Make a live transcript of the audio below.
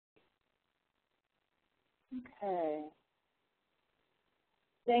Okay.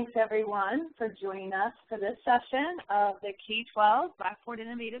 Thanks, everyone, for joining us for this session of the K-12 Blackboard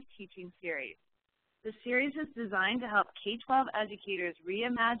Innovative Teaching Series. The series is designed to help K-12 educators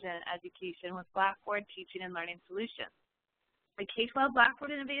reimagine education with Blackboard teaching and learning solutions. The K-12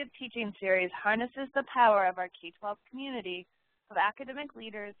 Blackboard Innovative Teaching Series harnesses the power of our K-12 community of academic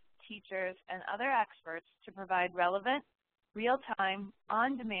leaders, teachers, and other experts to provide relevant, real-time,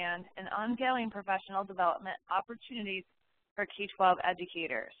 on-demand, and ongoing professional development opportunities for K-12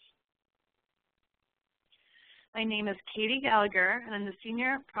 educators. My name is Katie Gallagher, and I'm the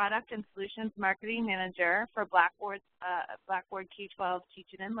Senior Product and Solutions Marketing Manager for Blackboard K-12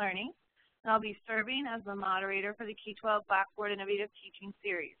 Teaching and Learning, and I'll be serving as the moderator for the K-12 Blackboard Innovative Teaching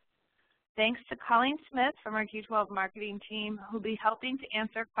Series. Thanks to Colleen Smith from our K-12 marketing team, who will be helping to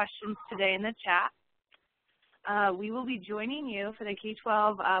answer questions today in the chat. We will be joining you for the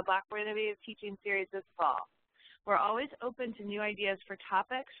K-12 Blackboard Innovative Teaching Series this fall. We're always open to new ideas for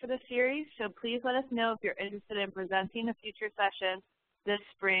topics for the series, so please let us know if you're interested in presenting a future session this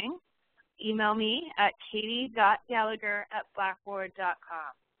spring. Email me at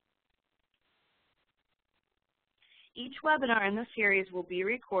katie.gallagher@blackboard.com. Each webinar in the series will be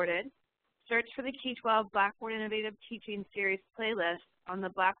recorded. Search for the K-12 Blackboard Innovative Teaching Series playlist on the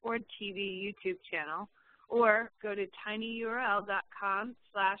Blackboard TV YouTube channel, or go to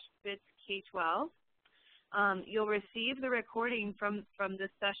tinyurl.com/bitsk12. You'll receive the recording from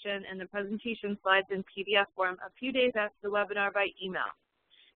this session and the presentation slides in PDF form a few days after the webinar by email.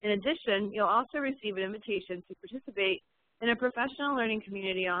 In addition, you'll also receive an invitation to participate in a professional learning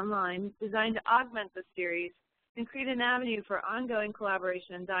community online designed to augment the series and create an avenue for ongoing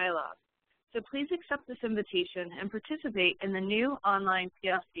collaboration and dialogue. So please accept this invitation and participate in the new online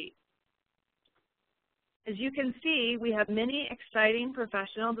PLC. As you can see, we have many exciting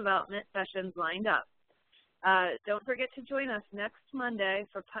professional development sessions lined up. Don't forget to join us next Monday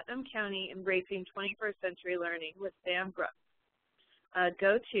for Putnam County Embracing 21st Century Learning with Sam Brooks.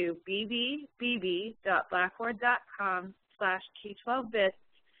 Go to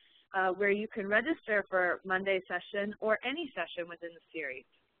bb.blackboard.com/K12bits where you can register for Monday's session or any session within the series.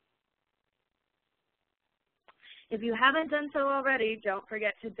 If you haven't done so already, don't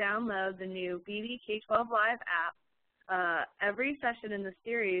forget to download the new BB K-12 Live app. Every session in the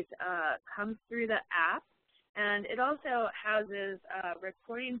series comes through the app, and it also houses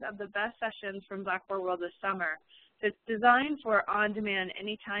recordings of the best sessions from Blackboard World this summer. So it's designed for on-demand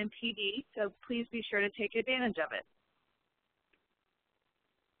anytime PD, so please be sure to take advantage of it.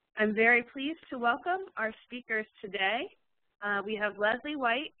 I'm very pleased to welcome our speakers today. We have Leslie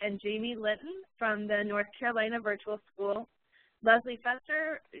White and Jamie Linton from the North Carolina Virtual School. Leslie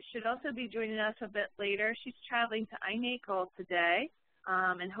Fetzer should also be joining us a bit later. She's traveling to INACOL today,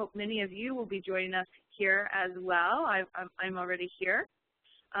 and hope many of you will be joining us here as well. I'm already here.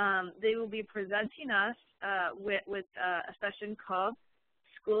 They will be presenting us with a session called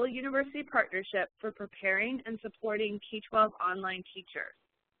School-University Partnership for Preparing and Supporting K-12 Online Teachers.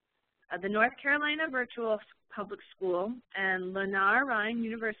 The North Carolina Virtual Public School and Lenoir-Rhyne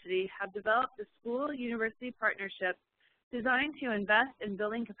University have developed the School-University Partnership designed to invest in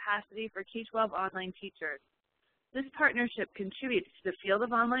building capacity for K-12 online teachers. This partnership contributes to the field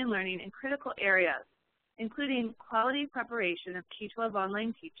of online learning in critical areas, including quality preparation of K-12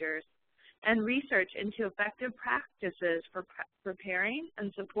 online teachers and research into effective practices for preparing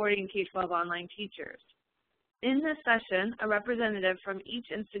and supporting K-12 online teachers. In this session, a representative from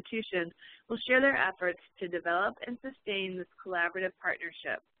each institution will share their efforts to develop and sustain this collaborative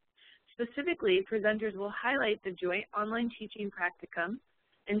partnership. Specifically, presenters will highlight the joint online teaching practicum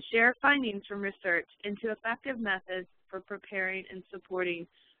and share findings from research into effective methods for preparing and supporting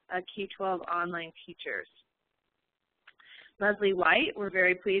K-12 online teachers. Leslie White, we're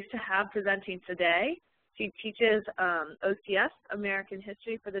very pleased to have presenting today. She teaches OCS, American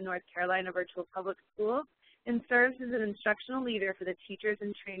History, for the North Carolina Virtual Public School, and serves as an instructional leader for the Teachers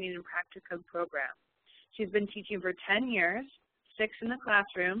in Training and Practicum program. She's been teaching for 10 years, 6 in the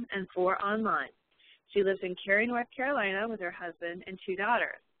classroom and 4 online. She lives in Cary, North Carolina with her husband and 2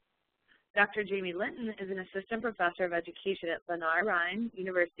 daughters. Dr. Jamie Linton is an assistant professor of education at Lenoir-Rhyne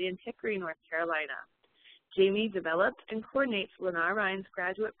University in Hickory, North Carolina. Jamie develops and coordinates Lenoir-Rhyne's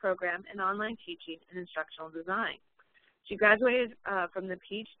graduate program in online teaching and instructional design. She graduated from the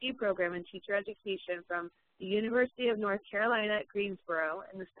PhD program in teacher education from the University of North Carolina at Greensboro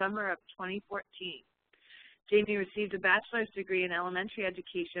in the summer of 2014. Jamie received a bachelor's degree in elementary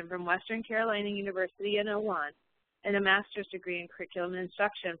education from Western Carolina University in 2001 and a master's degree in curriculum and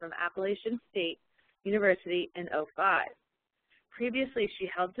instruction from Appalachian State University in 2005. Previously, she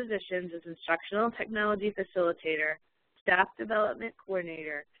held positions as Instructional Technology Facilitator, Staff Development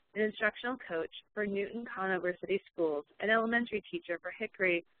Coordinator, and Instructional Coach for Newton Conover City Schools, an elementary teacher for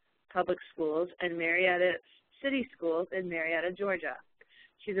Hickory Public Schools and Marietta City Schools in Marietta, Georgia.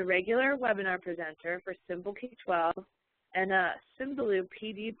 She's a regular webinar presenter for Simple K-12 and a Symbaloo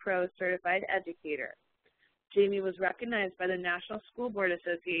PD Pro certified educator. Jamie was recognized by the National School Board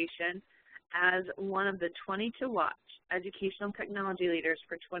Association as one of the 20 to watch educational technology leaders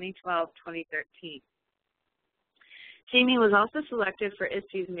for 2012-2013. Jamie was also selected for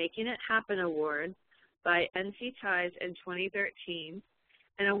ISTE's Making It Happen Award by NC Ties in 2013,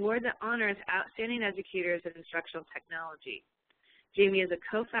 an award that honors outstanding educators in instructional technology. Jamie is a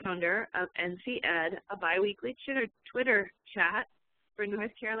co-founder of NC Ed, a biweekly Twitter chat for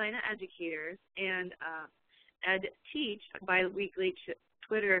North Carolina educators, and Ed Teach, a biweekly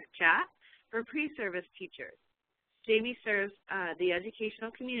Twitter chat for pre-service teachers. Jamie serves the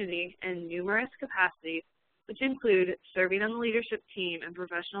educational community in numerous capacities, which include serving on the leadership team and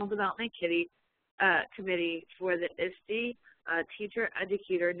professional development committee for the ISTE Teacher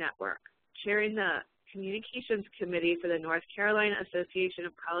Educator Network, chairing the Communications Committee for the North Carolina Association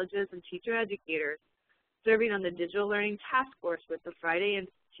of Colleges and Teacher Educators, serving on the Digital Learning Task Force with the Friday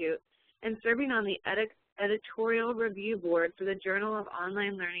Institute, and serving on the Editorial Review Board for the Journal of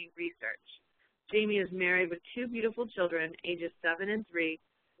Online Learning Research. Jamie is married with 2 beautiful children, ages 7 and 3,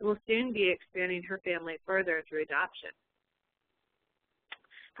 and will soon be expanding her family further through adoption.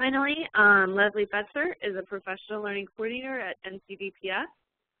 Finally, Leslie Fetzer is a Professional Learning Coordinator at NCDPS.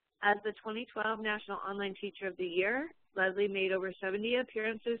 As the 2012 National Online Teacher of the Year, Leslie made over 70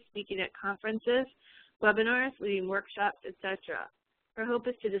 appearances speaking at conferences, webinars, leading workshops, etc. Her hope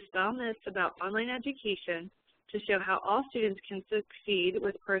is to dispel myths about online education, to show how all students can succeed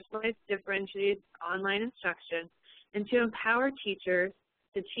with personalized, differentiated online instruction, and to empower teachers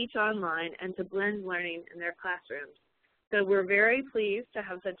to teach online and to blend learning in their classrooms. So we're very pleased to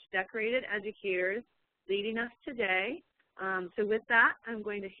have such decorated educators leading us today. So with that, I'm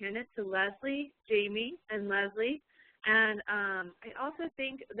going to hand it to Leslie, Jamie, and Leslie. And I also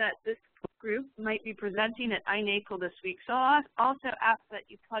think that this group might be presenting at iNACOL this week. So I'll also ask that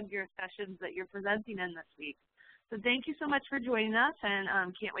you plug your sessions that you're presenting in this week. So thank you so much for joining us, and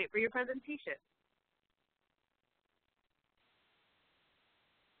can't wait for your presentation.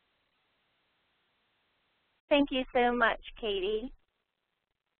 Thank you so much, Katie.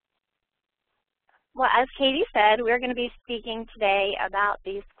 Well, as Katie said, we're going to be speaking today about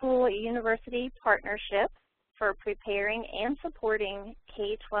the school-university partnership for preparing and supporting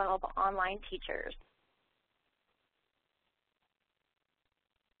K-12 online teachers.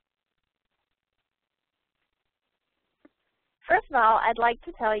 First of all, I'd like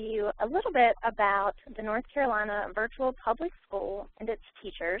to tell you a little bit about the North Carolina Virtual Public School and its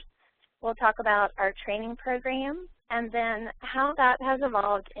teachers. We'll talk about our training program and then how that has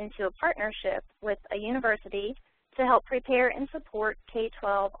evolved into a partnership with a university to help prepare and support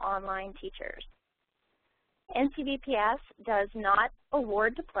K-12 online teachers. NCDPS does not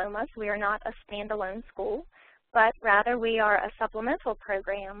award diplomas. We are not a standalone school, but rather we are a supplemental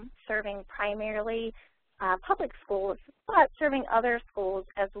program serving primarily public schools, but serving other schools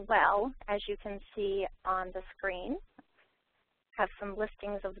as well, as you can see on the screen. Have some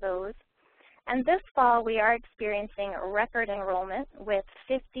listings of those. And this fall, we are experiencing record enrollment with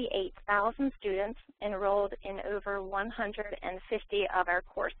 58,000 students enrolled in over 150 of our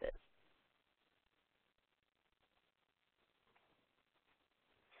courses.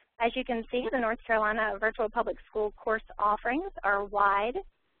 As you can see, the North Carolina Virtual Public School course offerings are wide,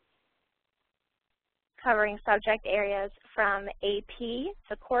 covering subject areas from AP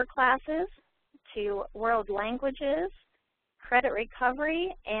to core classes to world languages, credit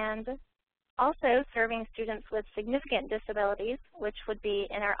recovery, and also serving students with significant disabilities, which would be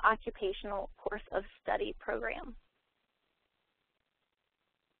in our occupational course of study program.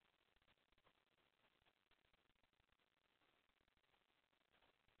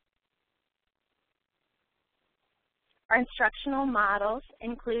 Our instructional models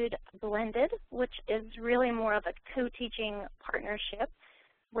include blended, which is really more of a co-teaching partnership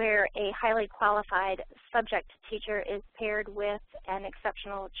where a highly qualified subject teacher is paired with an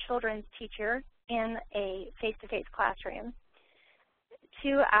exceptional children's teacher in a face-to-face classroom,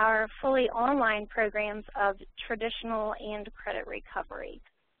 to our fully online programs of traditional and credit recovery.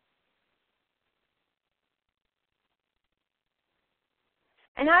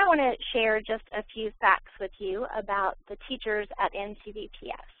 And I want to share just a few facts with you about the teachers at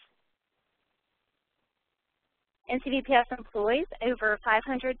NCDPS. NCDPS employs over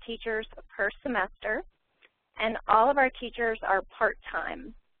 500 teachers per semester, and all of our teachers are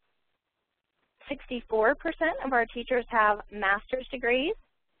part-time. 64% of our teachers have master's degrees.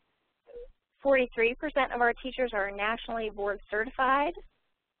 43% of our teachers are nationally board certified.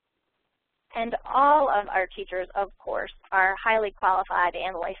 And all of our teachers, of course, are highly qualified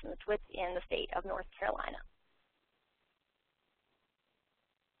and licensed within the state of North Carolina.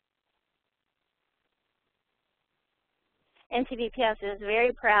 NCVPS is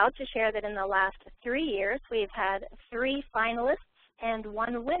very proud to share that in the last 3 years, we've had 3 finalists and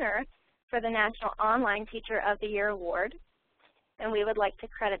 1 winner for the National Online Teacher of the Year Award. And we would like to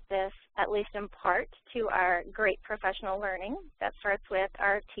credit this, at least in part, to our great professional learning that starts with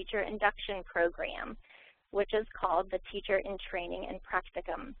our teacher induction program, which is called the Teacher in Training and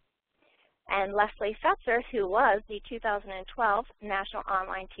Practicum. And Leslie Fetzer, who was the 2012 National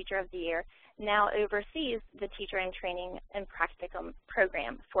Online Teacher of the Year, now oversees the Teacher in Training and Practicum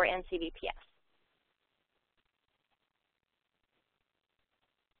program for NCVPS.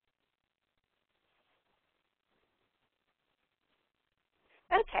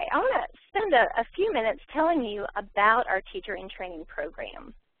 Okay, I want to spend a few minutes telling you about our Teacher in Training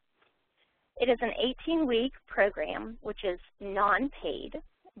program. It is an 18-week program, which is non-paid,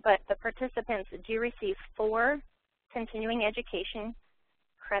 but the participants do receive 4 continuing education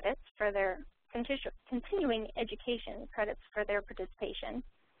credits for their participation.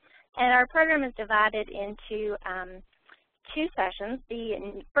 And our program is divided into 2 sessions.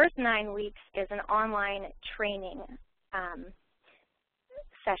 The first 9 weeks is an online training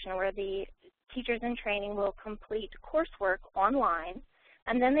session where the teachers in training will complete coursework online,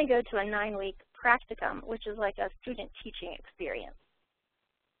 and then they go to a 9-week practicum, which is like a student teaching experience.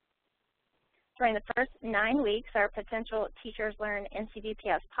 During the first 9 weeks, our potential teachers learn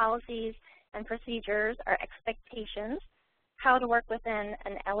NCVPS policies and procedures, our expectations, how to work within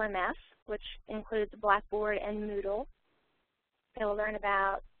an LMS, which includes Blackboard and Moodle. They will learn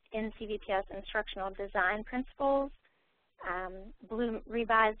about NCVPS instructional design principles,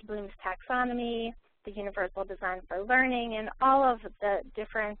 revised Bloom's taxonomy, the universal design for learning, and all of the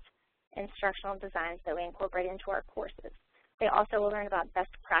different instructional designs that we incorporate into our courses. They also will learn about best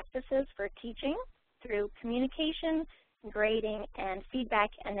practices for teaching through communication, grading, and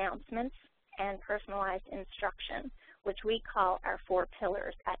feedback announcements, and personalized instruction, which we call our 4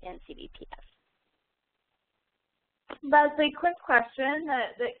 pillars at NCVPS. Leslie, quick question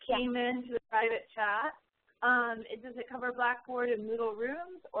that came into the private chat. Does it cover Blackboard and Moodle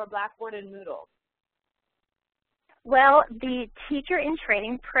rooms or Blackboard and Moodle? Well, the Teacher in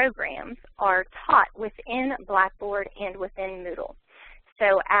Training programs are taught within Blackboard and within Moodle.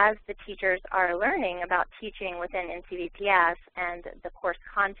 So as the teachers are learning about teaching within NCVPS and the course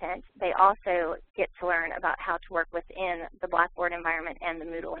content, they also get to learn about how to work within the Blackboard environment and the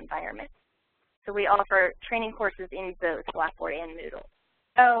Moodle environment. So we offer training courses in both Blackboard and Moodle.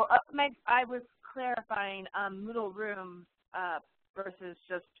 Oh, I was clarifying Moodle Room versus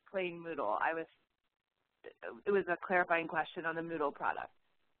just plain Moodle. It was a clarifying question on the Moodle product.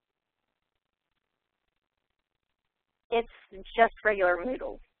 It's just regular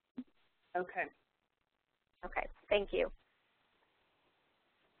Moodle. Okay. Okay, thank you.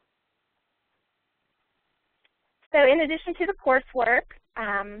 So in addition to the coursework,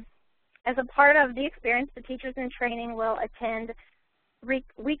 as a part of the experience, the teachers in training will attend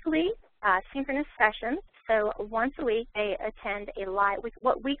weekly synchronous sessions. So once a week they attend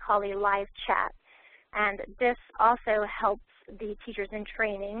what we call a live chat. And this also helps the teachers in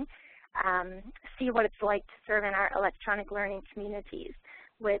training see what it's like to serve in our electronic learning communities,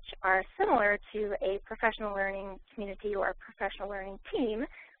 which are similar to a professional learning community or a professional learning team,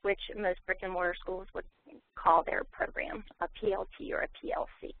 which most brick-and-mortar schools would call their program a PLT or a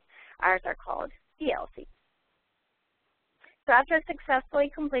PLC. Ours are called DLC. So after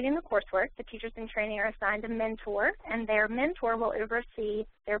successfully completing the coursework, the teachers in training are assigned a mentor, and their mentor will oversee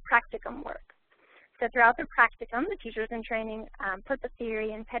their practicum work. So throughout the practicum, the teachers in training put the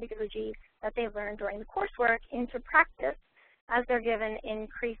theory and pedagogy that they've learned during the coursework into practice as they're given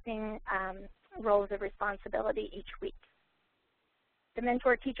increasing roles of responsibility each week. The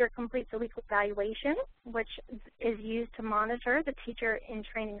mentor teacher completes a weekly evaluation, which is used to monitor the teacher in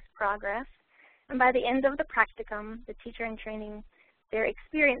training's progress. And by the end of the practicum, the teacher in training, their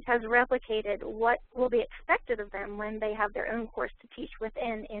experience has replicated what will be expected of them when they have their own course to teach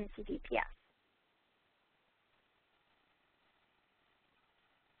within NCVPS.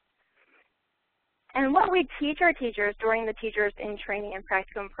 And what we teach our teachers during the Teachers in Training and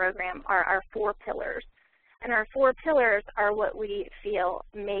Practicum program are our 4 pillars. And our 4 pillars are what we feel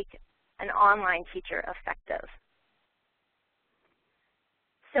make an online teacher effective.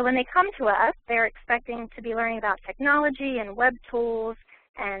 So when they come to us, they're expecting to be learning about technology and web tools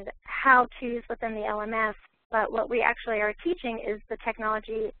and how-tos within the LMS, but what we actually are teaching is the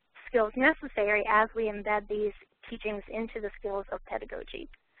technology skills necessary as we embed these teachings into the skills of pedagogy.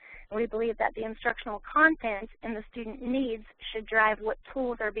 And we believe that the instructional content and the student needs should drive what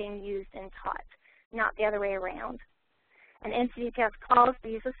tools are being used and taught, not the other way around. And NCDPS calls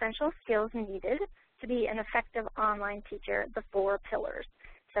these essential skills needed to be an effective online teacher the 4 pillars.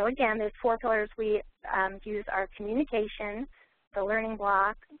 So again, those 4 pillars we use are communication, the learning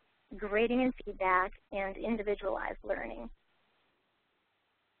block, grading and feedback, and individualized learning.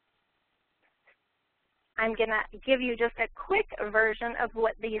 I'm going to give you just a quick version of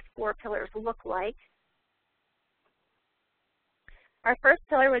what these 4 pillars look like. Our first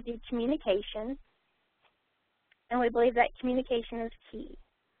pillar would be communication, and we believe that communication is key.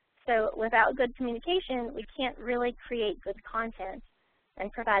 So without good communication, we can't really create good content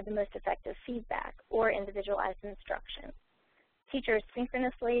and provide the most effective feedback or individualized instruction. Teachers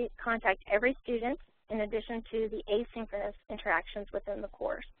synchronously contact every student in addition to the asynchronous interactions within the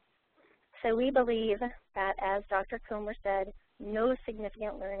course. So we believe that, as Dr. Comer said, no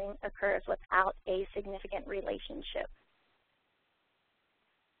significant learning occurs without a significant relationship.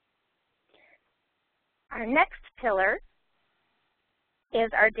 Our next pillar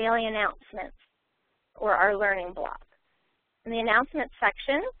is our daily announcements, or our learning block. In the announcement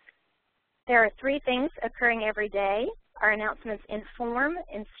section, there are 3 things occurring every day. Our announcements inform,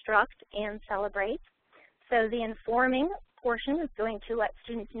 instruct, and celebrate. So the informing portion is going to let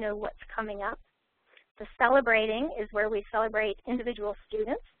students know what's coming up. The celebrating is where we celebrate individual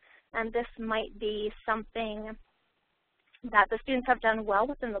students, and this might be something that the students have done well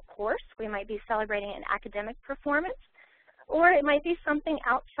within the course. We might be celebrating an academic performance, or it might be something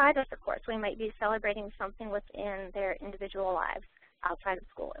outside of the course. We might be celebrating something within their individual lives outside of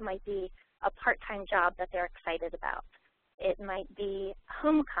school. It might be a part-time job that they're excited about. It might be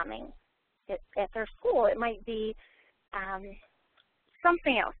homecoming at their school. It might be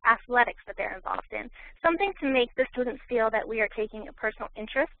something else, athletics that they're involved in, something to make the students feel that we are taking a personal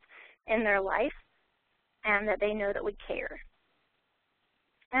interest in their life and that they know that we care.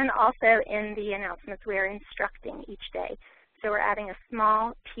 And also in the announcements, we are instructing each day. So we're adding a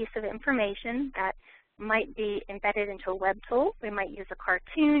small piece of information that might be embedded into a web tool. We might use a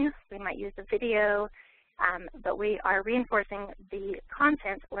cartoon, we might use a video, but we are reinforcing the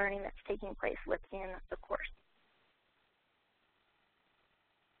content learning that's taking place within the course.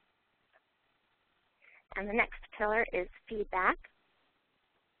 And the next pillar is feedback.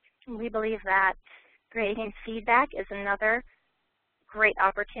 We believe that grading feedback is another great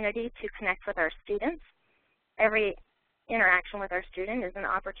opportunity to connect with our students. Every interaction with our student is an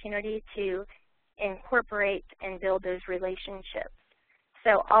opportunity to incorporate and build those relationships.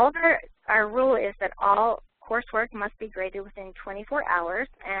 So all of our rule is that all coursework must be graded within 24 hours,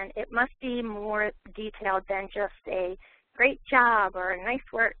 and it must be more detailed than just a great job or a nice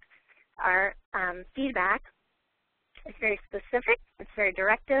work. Our feedback is very specific, it's very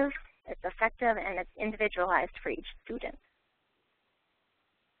directive, it's effective, and it's individualized for each student.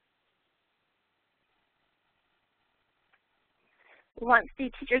 Once the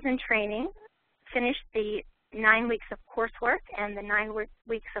teachers in training finish the 9 weeks of coursework and the 9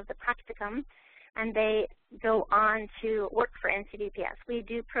 weeks of the practicum, and they go on to work for NCDPS, we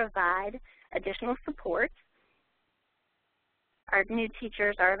do provide additional support. Our new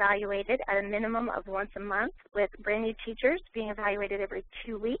teachers are evaluated at a minimum of once a month, with brand new teachers being evaluated every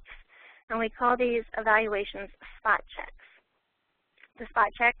 2 weeks, and we call these evaluations spot checks. The spot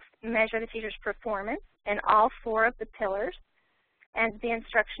checks measure the teacher's performance in all 4 of the pillars, and the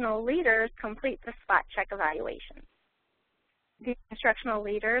instructional leaders complete the spot check evaluation. The instructional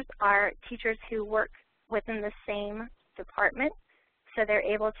leaders are teachers who work within the same department, so they're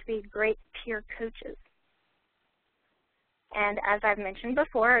able to be great peer coaches. And as I've mentioned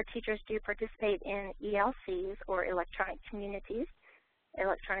before, our teachers do participate in ELCs, or electronic communities,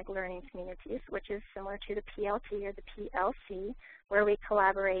 electronic learning communities, which is similar to the PLT or the PLC, where we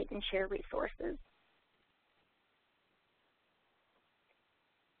collaborate and share resources.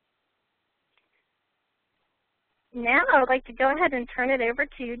 Now I would like to go ahead and turn it over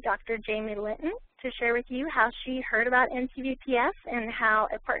to Dr. Jamie Linton to share with you how she heard about NCDPS and how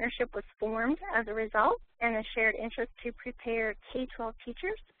a partnership was formed as a result, and a shared interest to prepare K-12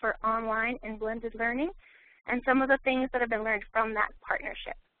 teachers for online and blended learning, and some of the things that have been learned from that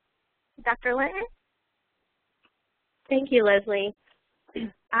partnership. Dr. Linton? Thank you, Leslie.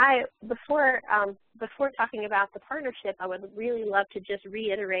 Before talking about the partnership, I would really love to just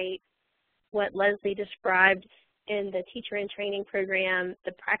reiterate what Leslie described in the teacher in training program,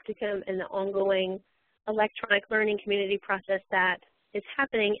 the practicum, and the ongoing electronic learning community process that is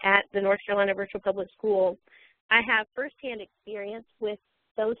happening at the North Carolina Virtual Public School, I have firsthand experience with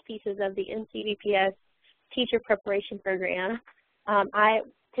those pieces of the NCVPS teacher preparation program. I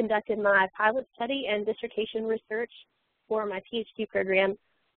conducted my pilot study and dissertation research for my PhD program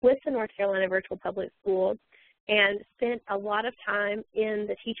with the North Carolina Virtual Public School and spent a lot of time in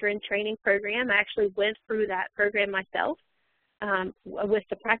the teacher in training program. I actually went through that program myself with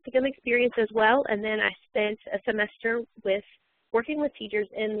the practicum experience as well, and then I spent a semester working with teachers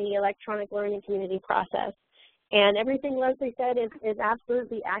in the electronic learning community process. And everything Leslie said is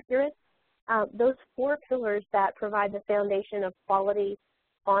absolutely accurate. Those 4 pillars that provide the foundation of quality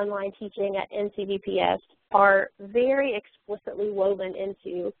online teaching at NCVPS are very explicitly woven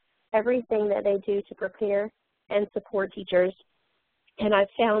into everything that they do to prepare and support teachers. And I've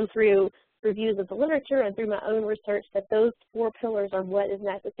found through reviews of the literature and through my own research that those 4 pillars are what is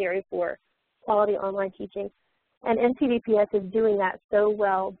necessary for quality online teaching. And NCVPS is doing that so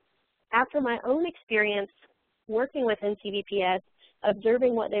well. After my own experience working with NCVPS,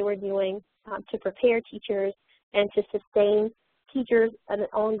 observing what they were doing to prepare teachers and to sustain teachers in an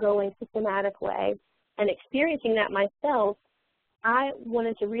ongoing systematic way, and experiencing that myself, I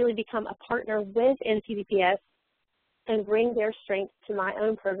wanted to really become a partner with NCVPS and bring their strengths to my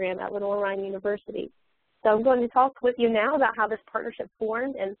own program at Lenoir-Rhyne University. So I'm going to talk with you now about how this partnership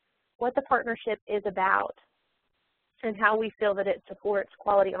formed and what the partnership is about and how we feel that it supports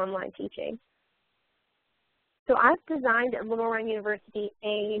quality online teaching. So I've designed at Lenoir-Rhyne University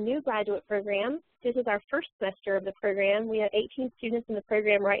a new graduate program. This is our first semester of the program. We have 18 students in the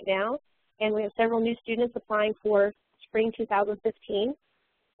program right now, and we have several new students applying for spring 2015.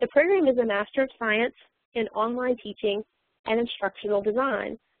 The program is a Master of Science in Online Teaching and Instructional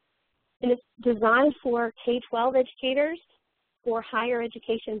Design. And it's designed for K-12 educators, for higher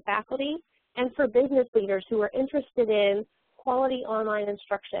education faculty, and for business leaders who are interested in quality online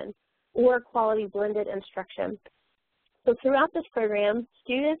instruction or quality blended instruction. So throughout this program,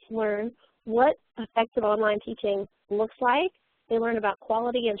 students learn what effective online teaching looks like. They learn about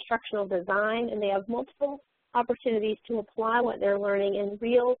quality instructional design, and they have multiple opportunities to apply what they're learning in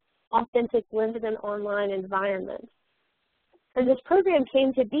real, authentic, blended and online environments. And this program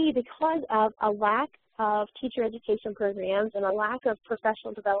came to be because of a lack of teacher education programs and a lack of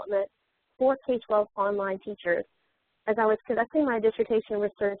professional development for K-12 online teachers. As I was conducting my dissertation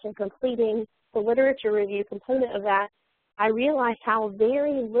research and completing the literature review component of that, I realized how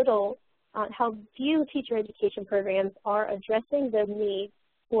very little, how few teacher education programs are addressing the need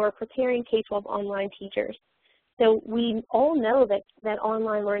for preparing K-12 online teachers. So we all know that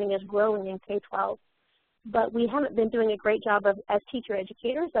online learning is growing in K-12, but we haven't been doing a great job as teacher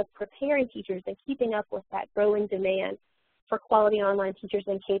educators of preparing teachers and keeping up with that growing demand for quality online teachers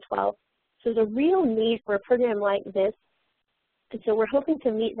in K-12. So there's a real need for a program like this, and so we're hoping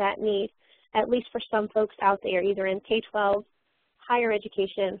to meet that need, at least for some folks out there, either in K-12, higher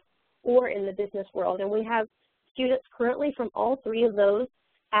education, or in the business world. And we have students currently from all 3 of those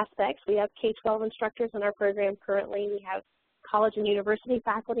aspects. We have K-12 instructors in our program currently. We have college and university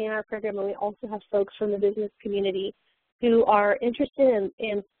faculty in our program, and we also have folks from the business community who are interested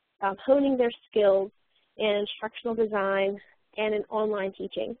in honing their skills in instructional design and in online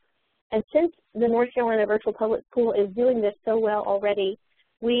teaching. And since the North Carolina Virtual Public School is doing this so well already,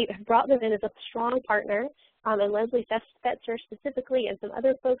 we have brought them in as a strong partner, and Leslie Fetzer specifically and some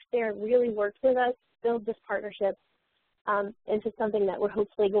other folks there really worked with us to build this partnership into something that we're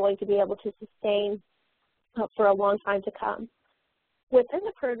hopefully going to be able to sustain for a long time to come. Within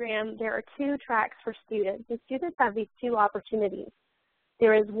the program, there are 2 tracks for students. The students have these 2 opportunities.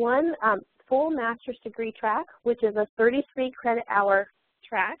 There is one full master's degree track, which is a 33 credit hour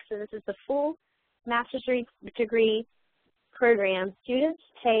track. So this is the full master's degree program. Students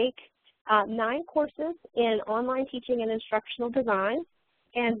take 9 courses in online teaching and instructional design,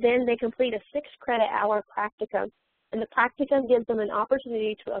 and then they complete a 6 credit hour practicum. And the practicum gives them an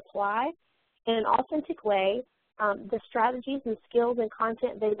opportunity to apply in an authentic way the strategies and skills and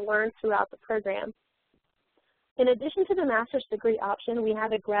content they've learned throughout the program. In addition to the master's degree option, we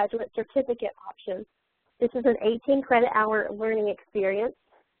have a graduate certificate option. This is an 18 credit hour learning experience,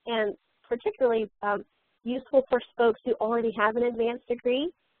 and particularly useful for folks who already have an advanced degree.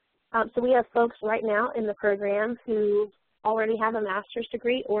 So we have folks right now in the program who already have a master's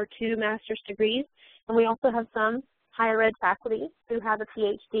degree or 2 master's degrees, and we also have some higher ed faculty who have a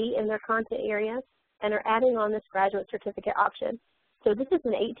PhD in their content area and are adding on this graduate certificate option. So this is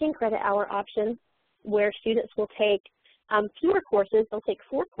an 18 credit hour option where students will take fewer courses. They'll take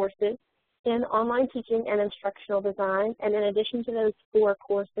 4 courses in online teaching and instructional design, and in addition to those 4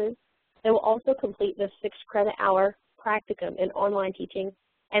 courses, they will also complete the 6-credit-hour practicum in online teaching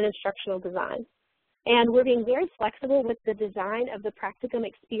and instructional design. And we're being very flexible with the design of the practicum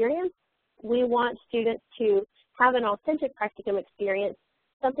experience. We want students to have an authentic practicum experience,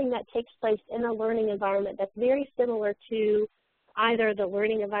 something that takes place in a learning environment that's very similar to either the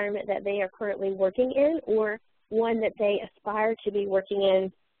learning environment that they are currently working in or one that they aspire to be working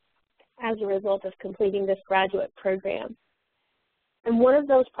in as a result of completing this graduate program. And one of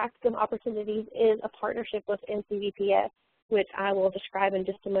those practicum opportunities is a partnership with NCVPS, which I will describe in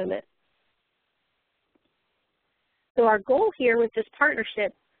just a moment. So our goal here with this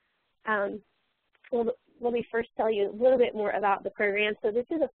partnership, well, let me first tell you a little bit more about the program. So this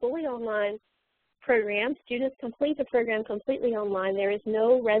is a fully online program. Students complete the program completely online. There is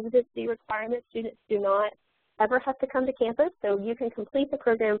no residency requirement. Students do not ever have to come to campus, so you can complete the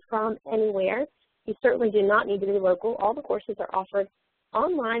program from anywhere. You certainly do not need to be local. All the courses are offered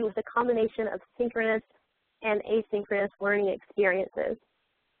online with a combination of synchronous and asynchronous learning experiences.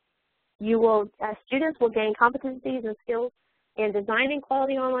 Students will gain competencies and skills in designing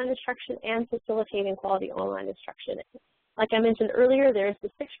quality online instruction and facilitating quality online instruction. Like I mentioned earlier, there is the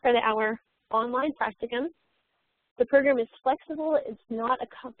 6-credit-hour online practicum. The program is flexible. It's not a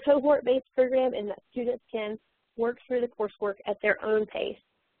cohort-based program in that students can work through the coursework at their own pace.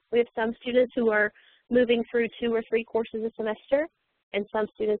 We have some students who are moving through 2 or 3 courses a semester, and some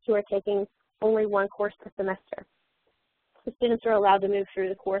students who are taking only 1 course per semester. The students are allowed to move through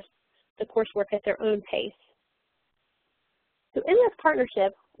the coursework at their own pace. So in this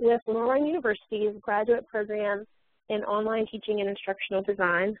partnership with Lenoir-Rhyne University's graduate program in online teaching and instructional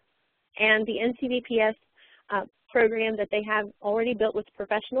design and the NCVPS program that they have already built with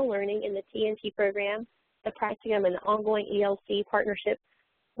professional learning in the TNT program, the practicum, and the ongoing ELC partnership,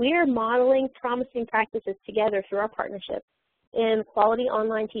 we are modeling promising practices together through our partnership in quality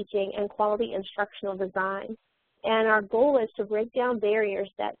online teaching and quality instructional design. And our goal is to break down barriers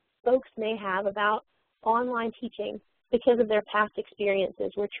that folks may have about online teaching because of their past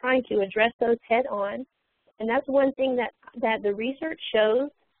experiences. We're trying to address those head on, and that's one thing that the research shows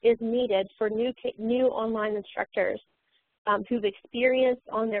is needed for new online instructors who've experienced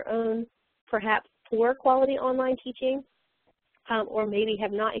on their own perhaps poor quality online teaching, or maybe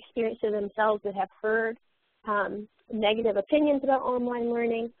have not experienced it themselves but have heard negative opinions about online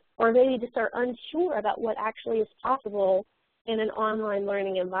learning, or maybe just are unsure about what actually is possible in an online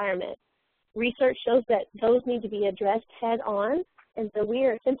learning environment. Research shows that those need to be addressed head on, and so we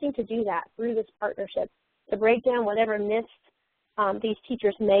are attempting to do that through this partnership to break down whatever myths these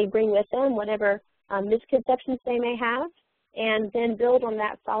teachers may bring with them, whatever misconceptions they may have, and then build on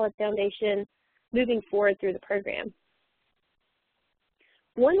that solid foundation moving forward through the program.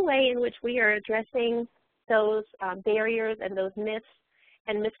 One way in which we are addressing those barriers and those myths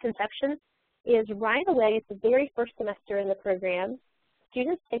and misconceptions is right away at the very first semester in the program,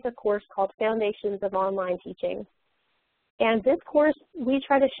 students take a course called Foundations of Online Teaching. And this course, we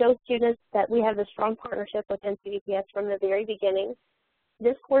try to show students that we have a strong partnership with NCVPS from the very beginning.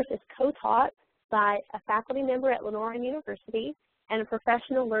 This course is co-taught by a faculty member at Lenoir-Rhyne University and a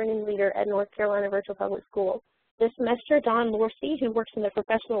professional learning leader at North Carolina Virtual Public School. This semester, Don Lorsey, who works in the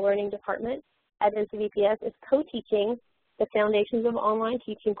professional learning department at NCVPS, is co-teaching the Foundations of Online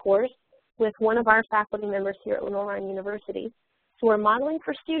Teaching course with one of our faculty members here at Lenoir-Rhyne University. So we're modeling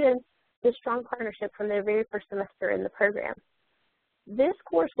for students this strong partnership from their very first semester in the program. This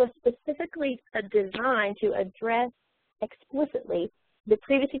course was specifically designed to address explicitly the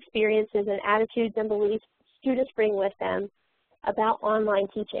previous experiences and attitudes and beliefs students bring with them about online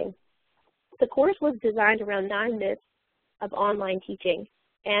teaching. The course was designed around 9 myths of online teaching,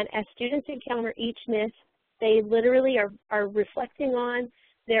 and as students encounter each myth, they literally are reflecting on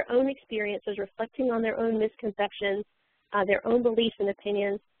their own experiences, reflecting on their own misconceptions, their own beliefs and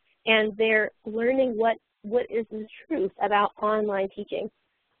opinions, and they're learning what is the truth about online teaching.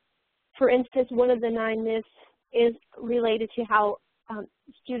 For instance, one of the 9 myths is related to how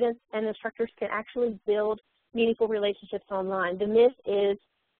students and instructors can actually build meaningful relationships online. The myth is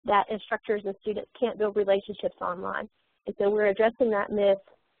that instructors and students can't build relationships online, and so we're addressing that myth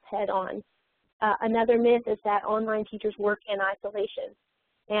head on. Another myth is that online teachers work in isolation,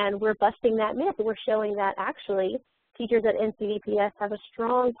 and we're busting that myth. We're showing that actually teachers at NCVPS have a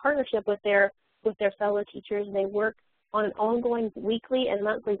strong partnership with their fellow teachers. They work on an ongoing weekly and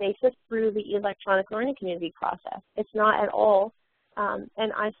monthly basis through the electronic learning community process. It's not at all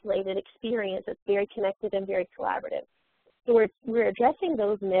an isolated experience. It's very connected and very collaborative. So we're addressing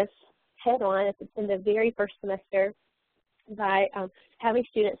those myths head on in the very first semester by having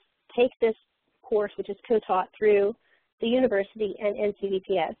students take this course, which is co-taught through the university and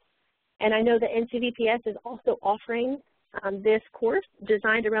NCVPS. And I know that NCVPS is also offering this course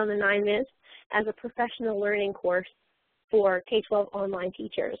designed around the 9 Myths as a professional learning course for K-12 online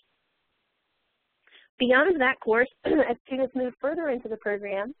teachers. Beyond that course, as students move further into the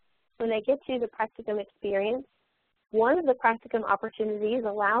program, when they get to the practicum experience, one of the practicum opportunities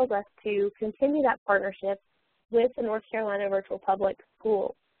allows us to continue that partnership with the North Carolina Virtual Public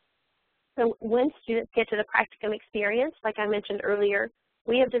School. So when students get to the practicum experience, like I mentioned earlier,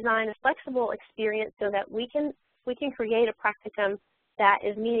 we have designed a flexible experience so that we can create a practicum that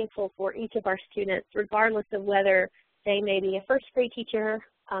is meaningful for each of our students, regardless of whether they may be a first grade teacher,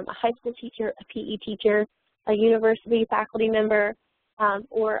 a high school teacher, a PE teacher, a university faculty member,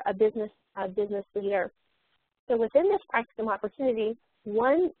 or a business leader. So within this practicum opportunity,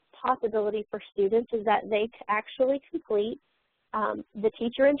 one possibility for students is that they actually complete the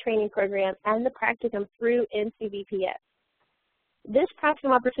teacher and training program and the practicum through NCVPS. This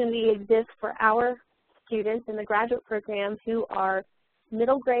practicum opportunity exists for our students in the graduate program who are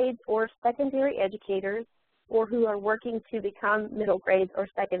middle grades or secondary educators, or who are working to become middle grades or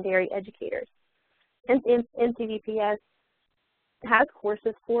secondary educators. And NCVPS has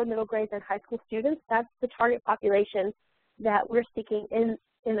courses for middle grades and high school students. That's the target population that we're seeking in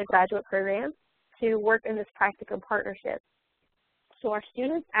the graduate program to work in this practicum partnership. So our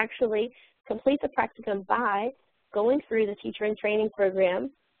students actually complete the practicum by going through the teacher and training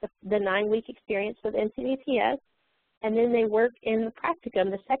program, the 9-week experience with NCVPS, and then they work in the practicum,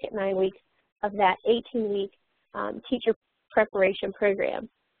 the second 9 weeks of that 18-week teacher preparation program.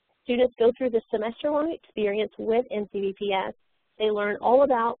 Students go through the semester-long experience with NCVPS. They learn all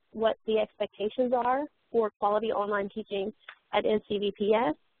about what the expectations are for quality online teaching at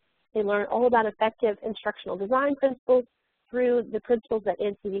NCVPS. They learn all about effective instructional design principles through the principles that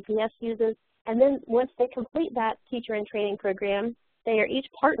NCVPS uses. And then once they complete that teacher and training program, they are each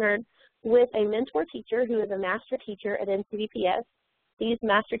partnered with a mentor teacher who is a master teacher at NCVPS. These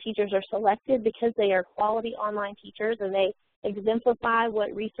master teachers are selected because they are quality online teachers and they exemplify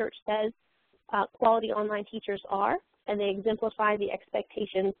what research says quality online teachers are, and they exemplify the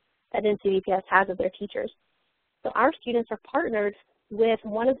expectations that NCVPS has of their teachers. So our students are partnered with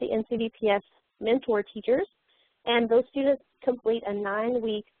one of the NCVPS mentor teachers, and those students complete a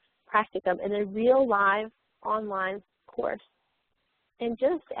 9-week practicum in a real live online course. And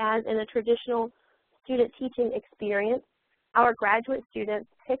just as in a traditional student teaching experience, our graduate students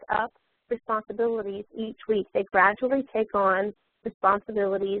pick up responsibilities each week. They gradually take on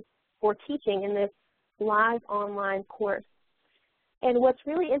responsibilities for teaching in this live online course. And what's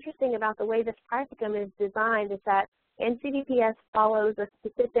really interesting about the way this practicum is designed is that NCVPS follows a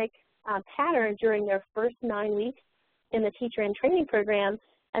specific pattern during their first 9 weeks in the teacher and training program,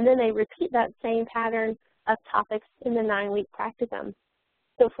 and then they repeat that same pattern of topics in the 9-week practicum.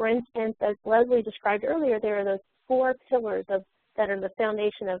 So for instance, as Leslie described earlier, there are those 4 pillars that are the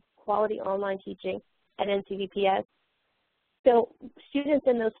foundation of quality online teaching at NCVPS. So students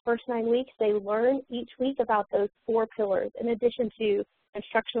in those first 9 weeks, they learn each week about those 4 pillars in addition to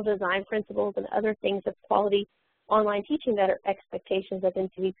instructional design principles and other things of quality online teaching that are expectations of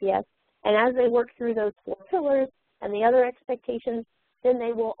NCVPS. And as they work through those 4 pillars and the other expectations, then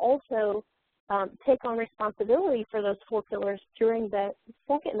they will also take on responsibility for those 4 pillars during the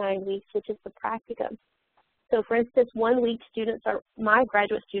second 9 weeks, which is the practicum. So for instance, 1 week students are, my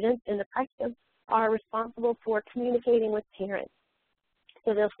graduate students in the practicum, are responsible for communicating with parents.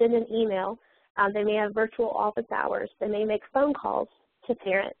 So they'll send an email, they may have virtual office hours, they may make phone calls to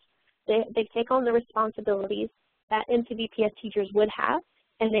parents. They take on the responsibilities that NCVPS teachers would have,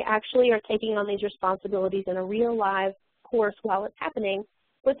 and they actually are taking on these responsibilities in a real live course while it's happening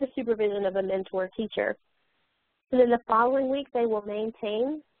with the supervision of a mentor teacher. And then the following week, they will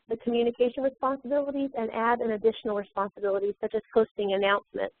maintain the communication responsibilities and add an additional responsibility such as posting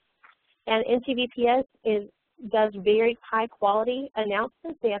announcements. And NCVPS does very high quality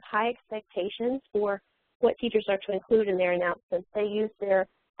announcements. They have high expectations for what teachers are to include in their announcements. They use their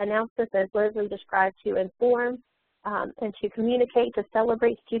announcements, as Leslie described, to inform and to communicate, to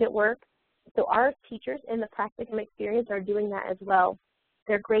celebrate student work. So our teachers in the practicum experience are doing that as well.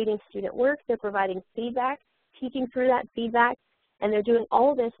 They're grading student work, they're providing feedback, teaching through that feedback, and they're doing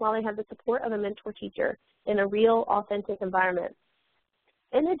all of this while they have the support of a mentor teacher in a real, authentic environment.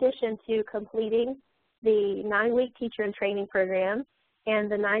 In addition to completing the 9-week teacher and training program and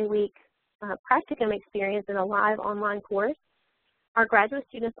the 9-week practicum experience in a live online course, our graduate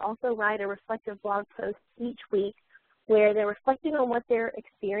students also write a reflective blog post each week where they're reflecting on what they're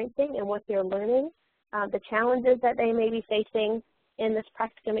experiencing and what they're learning, the challenges that they may be facing in this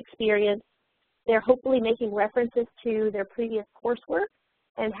practicum experience. They're hopefully making references to their previous coursework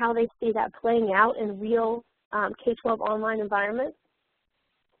and how they see that playing out in real K-12 online environments.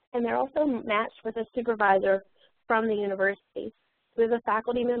 And they're also matched with a supervisor from the university. We have a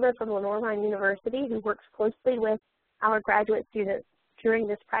faculty member from Lenoir-Rhyne University who works closely with our graduate students during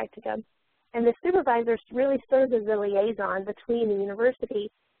this practicum. And the supervisor really serves as the liaison between the university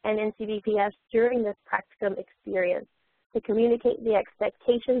and NCVPS during this practicum experience to communicate the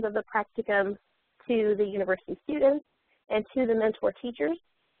expectations of the practicum to the university students and to the mentor teachers,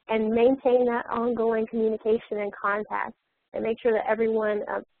 and maintain that ongoing communication and contact, and make sure that everyone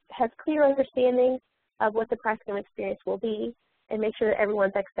has clear understanding of what the practicum experience will be, and make sure that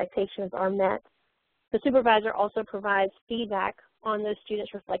everyone's expectations are met. The supervisor also provides feedback on those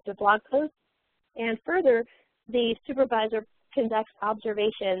students' reflective blog posts, and further, the supervisor conducts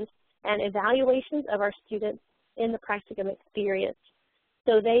observations and evaluations of our students in the practicum experience.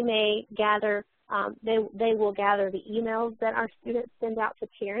 So they may gather, they will gather the emails that our students send out to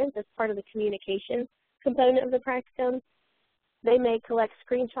parents as part of the communication component of the practicum. They may collect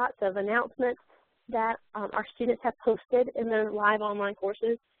screenshots of announcements that our students have posted in their live online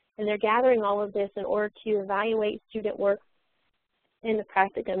courses, and they're gathering all of this in order to evaluate student work in the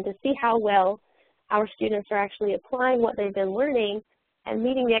practicum to see how well our students are actually applying what they've been learning and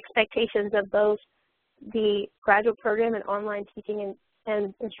meeting the expectations of both the graduate program in online teaching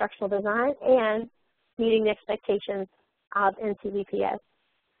and instructional design, and meeting the expectations of NCVPS.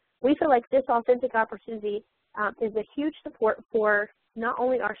 We feel like this authentic opportunity is a huge support for not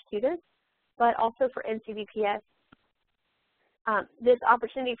only our students, but also for NCVPS. This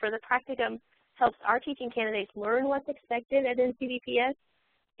opportunity for the practicum helps our teaching candidates learn what's expected at NCVPS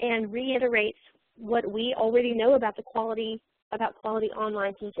and reiterates what we already know about the quality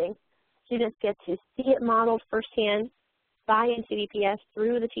online teaching. Students get to see it modeled firsthand by NCVPS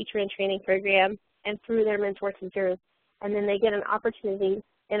through the teacher in training program and through their mentor teachers, and then they get an opportunity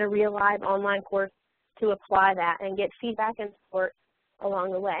in a real live online course to apply that and get feedback and support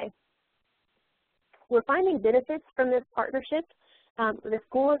along the way. We're finding benefits from this partnership.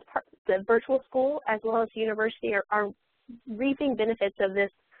 The virtual school as well as the university are reaping benefits of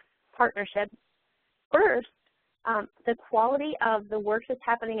this partnership. First, the quality of the work that's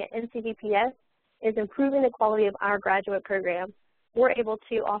happening at NCVPS is improving the quality of our graduate program. We're able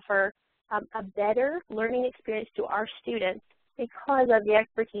to offer a better learning experience to our students because of the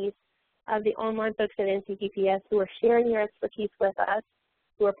expertise of the online folks at NCVPS who are sharing their expertise with us,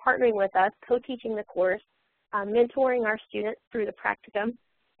 who are partnering with us, co-teaching the course, mentoring our students through the practicum,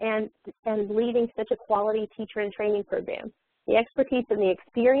 and leading such a quality teacher and training program. The expertise and the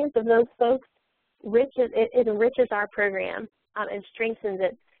experience of those folks enriches our program and strengthens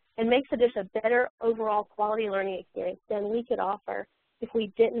it and makes it just a better overall quality learning experience than we could offer if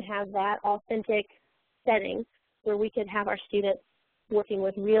we didn't have that authentic setting where we could have our students working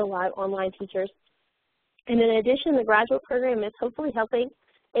with real live online teachers. And in addition, the graduate program is hopefully helping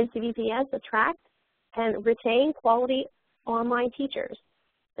NCVPS attract and retain quality online teachers.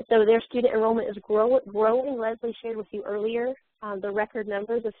 So their student enrollment is growing. Leslie shared with you earlier the record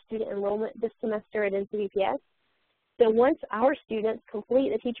numbers of student enrollment this semester at NCVPS. So once our students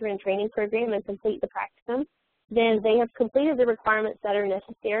complete the teacher in training program and complete the practicum, then they have completed the requirements that are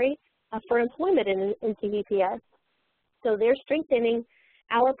necessary for employment in NCVPS. So they're strengthening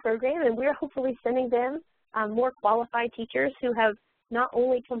our program, and we're hopefully sending them more qualified teachers who have not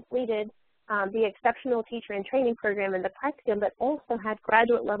only completed the exceptional teacher in training program and the practicum, but also had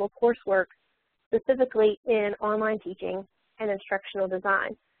graduate level coursework specifically in online teaching and instructional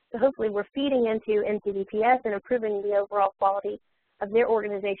design. So hopefully we're feeding into NCVPS and improving the overall quality of their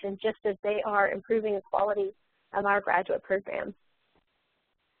organization just as they are improving the quality of our graduate program.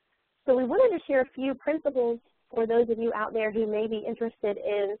 So we wanted to share a few principles for those of you out there who may be interested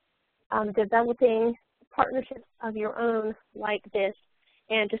in developing partnerships of your own like this,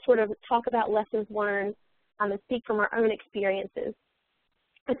 and to sort of talk about lessons learned and speak from our own experiences.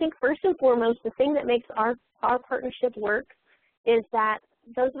 I think first and foremost, the thing that makes our partnership work is that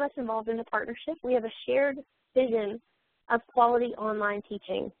those of us involved in the partnership, we have a shared vision of quality online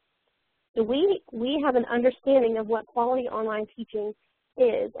teaching. So we have an understanding of what quality online teaching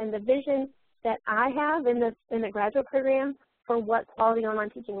is, and the vision that I have in the graduate program for what quality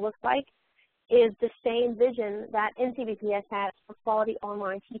online teaching looks like is the same vision that NCVPS has for quality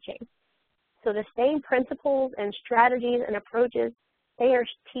online teaching. So the same principles and strategies and approaches they are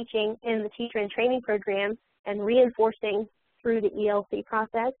teaching in the teacher and training program and reinforcing through the ELC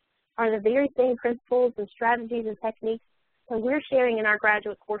process are the very same principles and strategies and techniques that we're sharing in our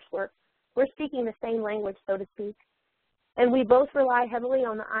graduate coursework. We're speaking the same language, so to speak. And we both rely heavily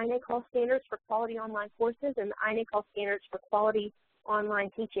on the INACOL standards for quality online courses and the INACOL standards for quality online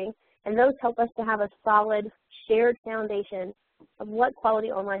teaching. And those help us to have a solid shared foundation of what quality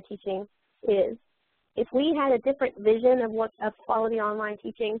online teaching is. If we had a different vision of quality online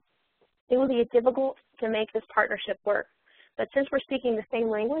teaching, it would be difficult to make this partnership work. But since we're speaking the same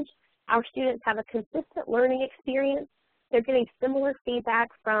language, our students have a consistent learning experience. They're getting similar feedback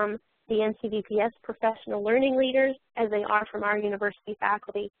from the NCDPS professional learning leaders as they are from our university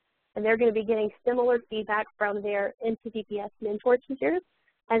faculty. And they're going to be getting similar feedback from their NCDPS mentor teachers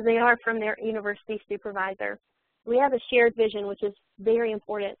as they are from their university supervisor. We have a shared vision, which is very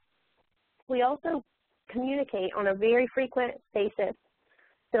important. We also communicate on a very frequent basis.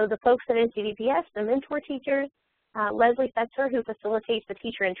 So the folks at NCDPS, the mentor teachers, Leslie Fetzer, who facilitates the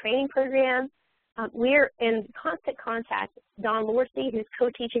teacher and training program, we're in constant contact. Don Lorsey, who's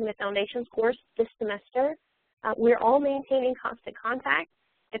co-teaching the Foundations course this semester, we're all maintaining constant contact.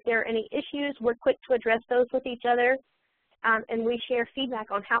 If there are any issues, we're quick to address those with each other, and we share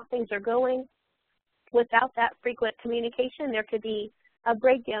feedback on how things are going. Without that frequent communication, there could be a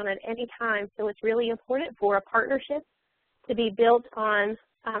breakdown at any time, so it's really important for a partnership to be built on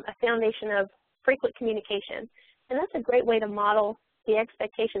a foundation of frequent communication. And that's a great way to model the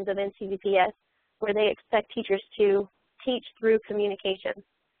expectations of NCDPS, where they expect teachers to teach through communication.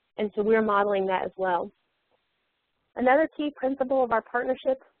 And so we're modeling that as well. Another key principle of our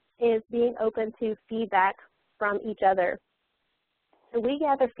partnership is being open to feedback from each other. So we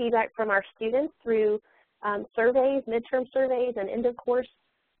gather feedback from our students through surveys, midterm surveys, and end-of-course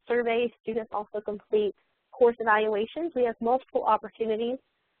surveys. Students also complete course evaluations. We have multiple opportunities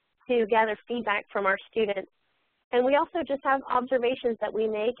to gather feedback from our students. And we also just have observations that we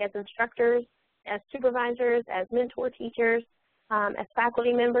make as instructors, as supervisors, as mentor teachers, as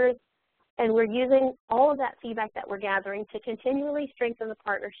faculty members, and we're using all of that feedback that we're gathering to continually strengthen the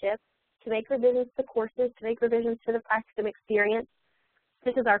partnership, to make revisions to courses, to make revisions to the practicum experience.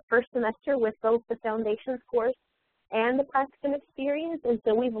 This is our first semester with both the Foundations course and the practicum experience, and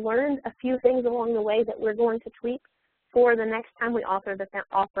so we've learned a few things along the way that we're going to tweak for the next time we offer the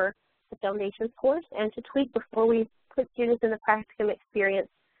Foundations course, and to tweak before we put students in the practicum experience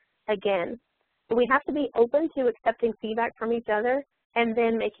again. So we have to be open to accepting feedback from each other and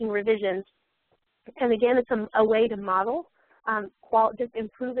then making revisions. And again, it's a way to model just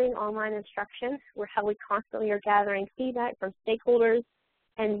improving online instruction, where how we constantly are gathering feedback from stakeholders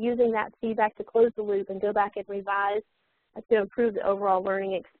and using that feedback to close the loop and go back and revise to improve the overall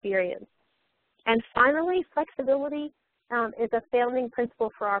learning experience. And finally, flexibility is a founding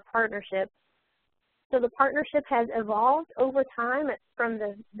principle for our partnership. So the partnership has evolved over time from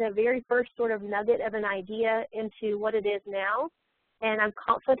the very first sort of nugget of an idea into what it is now. And I'm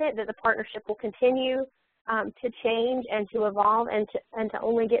confident that the partnership will continue to change and to evolve and to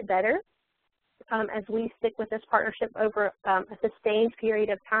only get better as we stick with this partnership over a sustained period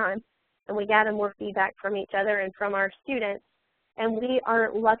of time, and we gather more feedback from each other and from our students. And we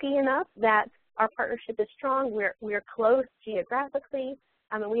are lucky enough that our partnership is strong. We're close geographically,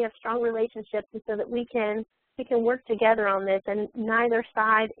 and we have strong relationships, and so that we can work together on this. And neither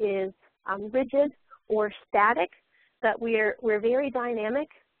side is rigid or static, but we're very dynamic,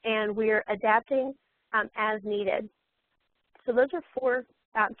 and we're adapting as needed. So those are four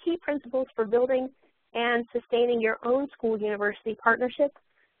key principles for building and sustaining your own school-university partnership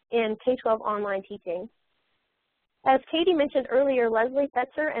in K-12 online teaching. As Katie mentioned earlier, Leslie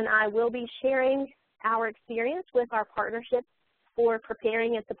Fetzer and I will be sharing our experience with our partnership for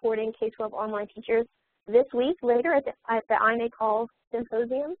preparing and supporting K-12 online teachers this week, later at the INACOL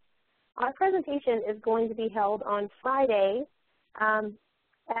Symposium. Our presentation is going to be held on Friday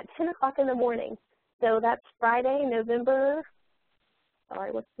at 10 o'clock in the morning. So that's Friday, November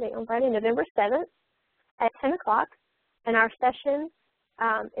 7th at 10 o'clock. And our session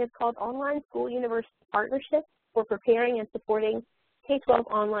is called Online School-University Partnership for Preparing and Supporting K-12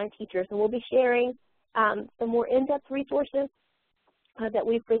 Online Teachers. And we'll be sharing some more in-depth resources that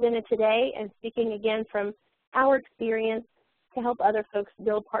we've presented today, and speaking again from our experience to help other folks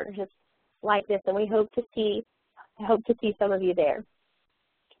build partnerships like this. And we hope to see some of you there.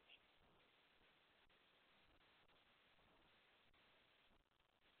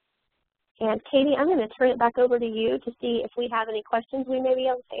 And Katie, I'm going to turn it back over to you to see if we have any questions we may be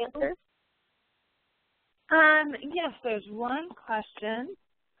able to answer. Yes, there's one question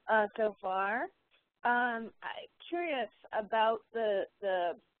so far. I'm curious about the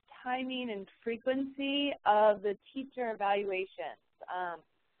timing and frequency of the teacher evaluations.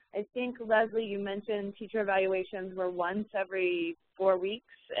 I think, Leslie, you mentioned teacher evaluations were once every 4 weeks,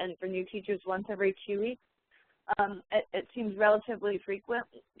 and for new teachers, once every 2 weeks. it seems relatively frequent.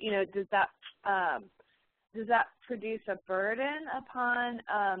 You know, does that produce a burden upon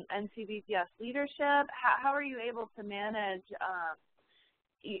NCVPS leadership? How are you able to manage,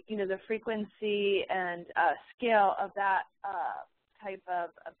 you know, the frequency and scale of that type of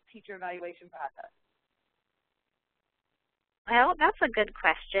teacher evaluation process? Well, that's a good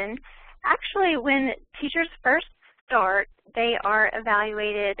question. Actually, when teachers first start, they are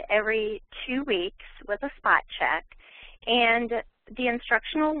evaluated every 2 weeks with a spot check, and the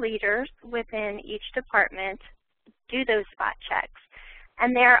instructional leaders within each department do those spot checks.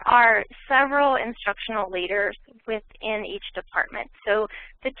 And there are several instructional leaders within each department. So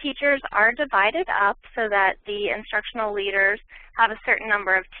the teachers are divided up so that the instructional leaders have a certain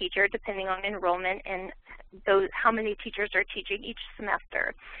number of teachers depending on enrollment and those, how many teachers are teaching each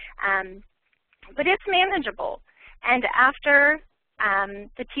semester. But it's manageable. And after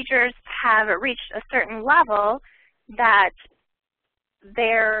the teachers have reached a certain level that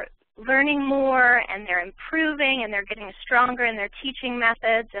they're learning more and they're improving and they're getting stronger in their teaching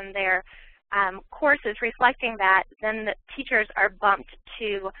methods and their courses reflecting that, then the teachers are bumped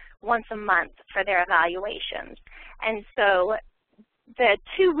to once a month for their evaluations. And so the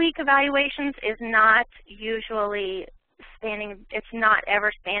 2-week evaluations is not usually spanning, it's not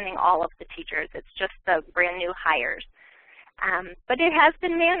ever spanning all of the teachers, it's just the brand new hires. But it has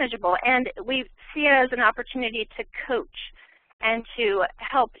been manageable, and we see it as an opportunity to coach and to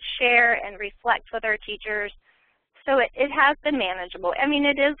help share and reflect with our teachers. So it has been manageable. I mean,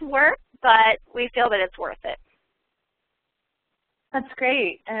 it is work, but we feel that it's worth it. That's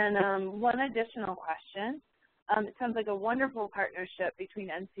great. And one additional question. It sounds like a wonderful partnership between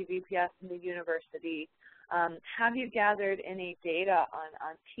NCVPS and the university. Have you gathered any data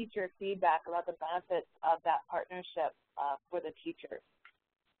on teacher feedback about the benefits of that partnership for the teachers?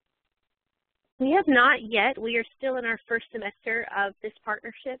 We have not yet. We are still in our first semester of this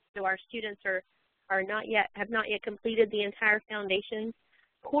partnership, so our students have not yet completed the entire foundation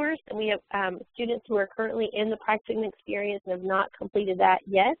course, and we have students who are currently in the practicum experience and have not completed that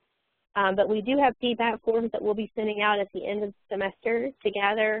yet. But we do have feedback forms that we'll be sending out at the end of the semester to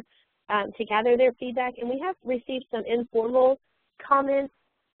gather their feedback, and we have received some informal comments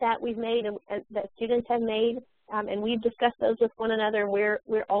that we've made and that students have made. And we've discussed those with one another, and we're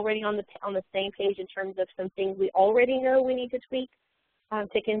already on the same page in terms of some things we already know we need to tweak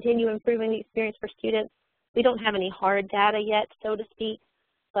to continue improving the experience for students. We don't have any hard data yet, so to speak,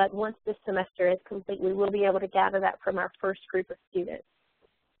 but once this semester is complete, we will be able to gather that from our first group of students.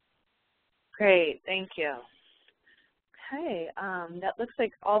 Great, thank you. Okay, that looks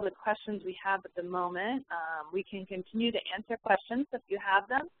like all the questions we have at the moment. We can continue to answer questions if you have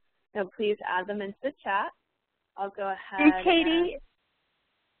them. So please add them into the chat. I'll go ahead. And Katie,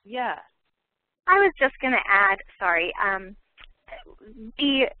 yeah. I was just going to add, sorry,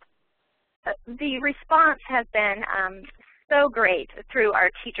 the response has been so great through our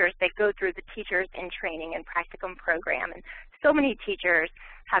teachers. They go through the Teachers in Training and Practicum program, and so many teachers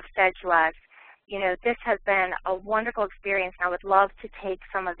have said to us, you know, this has been a wonderful experience. I would love to take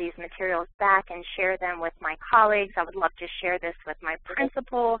some of these materials back and share them with my colleagues. I would love to share this with my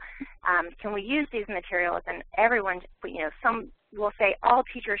principal. Can we use these materials? And everyone, you know, some will say all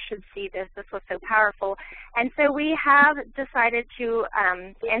teachers should see this. This was so powerful. And so we have decided to,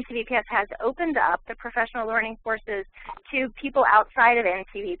 NCVPS has opened up the professional learning courses to people outside of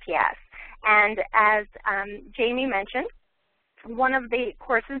NCVPS. And as Jamie mentioned, one of the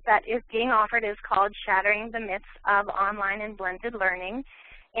courses that is being offered is called Shattering the Myths of Online and Blended Learning.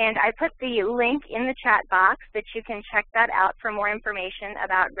 And I put the link in the chat box that you can check that out for more information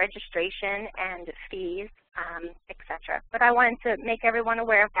about registration and fees, etc. But I wanted to make everyone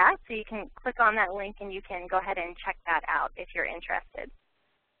aware of that, so you can click on that link and you can go ahead and check that out if you're interested.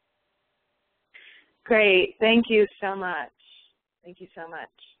 Great. Thank you so much. Thank you so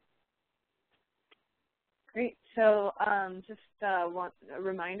much. Great. So just a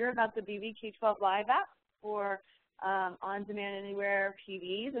reminder about the BB K-12 Live app for On Demand Anywhere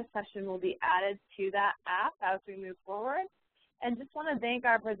PD. The session will be added to that app as we move forward. And just want to thank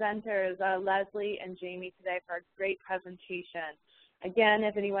our presenters, Leslie and Jamie, today for a great presentation. Again,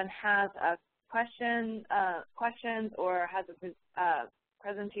 if anyone has a questions or has a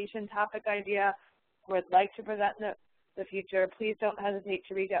presentation topic idea or would like to present in the future, please don't hesitate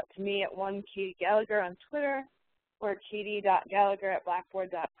to reach out to me at @Katie_Gallagher on Twitter or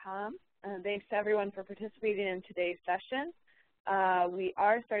katie.gallagher@blackboard.com. Thanks to everyone for participating in today's session. We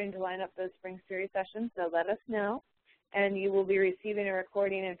are starting to line up those spring series sessions, so let us know. and you will be receiving a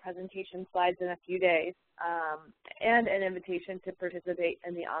recording and presentation slides in a few days, and an invitation to participate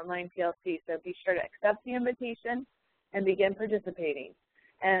in the online PLC. So be sure to accept the invitation and begin participating.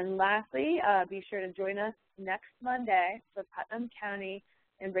 And lastly, be sure to join us next Monday for Putnam County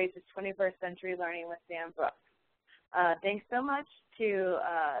Embraces 21st Century Learning with Sam Brooks. Thanks so much to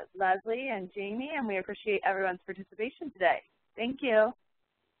Leslie and Jamie, and we appreciate everyone's participation today. Thank you.